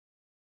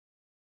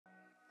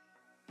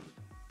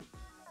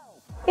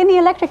In the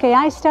Electric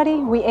AI study,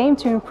 we aim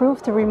to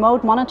improve the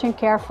remote monitoring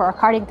care for our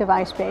cardiac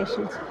device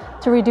patients,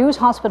 to reduce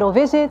hospital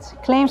visits,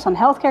 claims on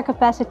healthcare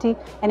capacity,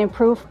 and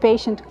improve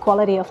patient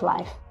quality of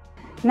life.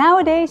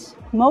 Nowadays,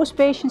 most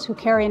patients who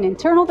carry an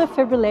internal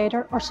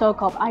defibrillator, or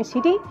so-called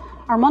ICD,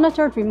 are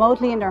monitored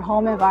remotely in their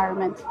home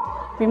environment.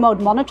 Remote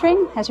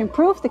monitoring has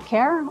improved the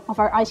care of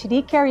our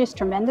ICD carriers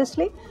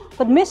tremendously,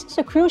 but misses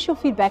a crucial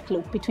feedback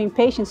loop between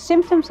patient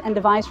symptoms and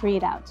device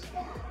readouts.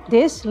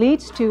 This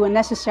leads to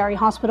unnecessary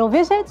hospital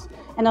visits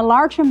and a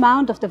large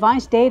amount of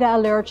device data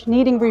alerts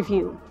needing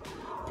review,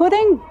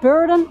 putting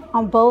burden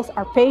on both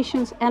our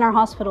patients and our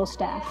hospital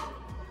staff.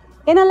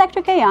 In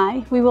Electric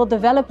AI, we will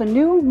develop a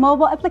new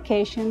mobile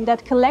application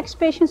that collects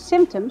patient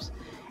symptoms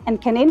and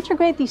can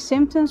integrate these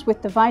symptoms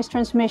with device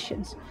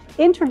transmissions,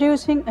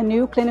 introducing a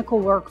new clinical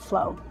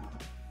workflow.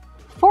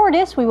 For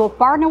this, we will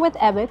partner with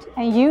Abbott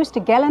and use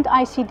the Gallant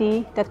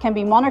ICD that can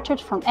be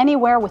monitored from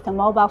anywhere with a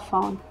mobile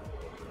phone.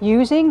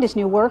 Using this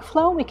new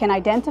workflow, we can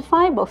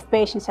identify both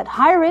patients at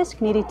high risk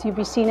needing to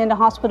be seen in the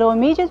hospital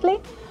immediately,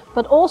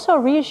 but also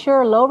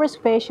reassure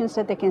low-risk patients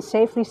that they can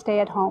safely stay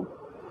at home.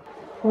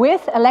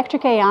 With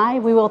Electric AI,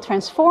 we will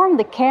transform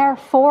the care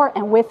for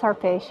and with our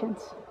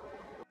patients.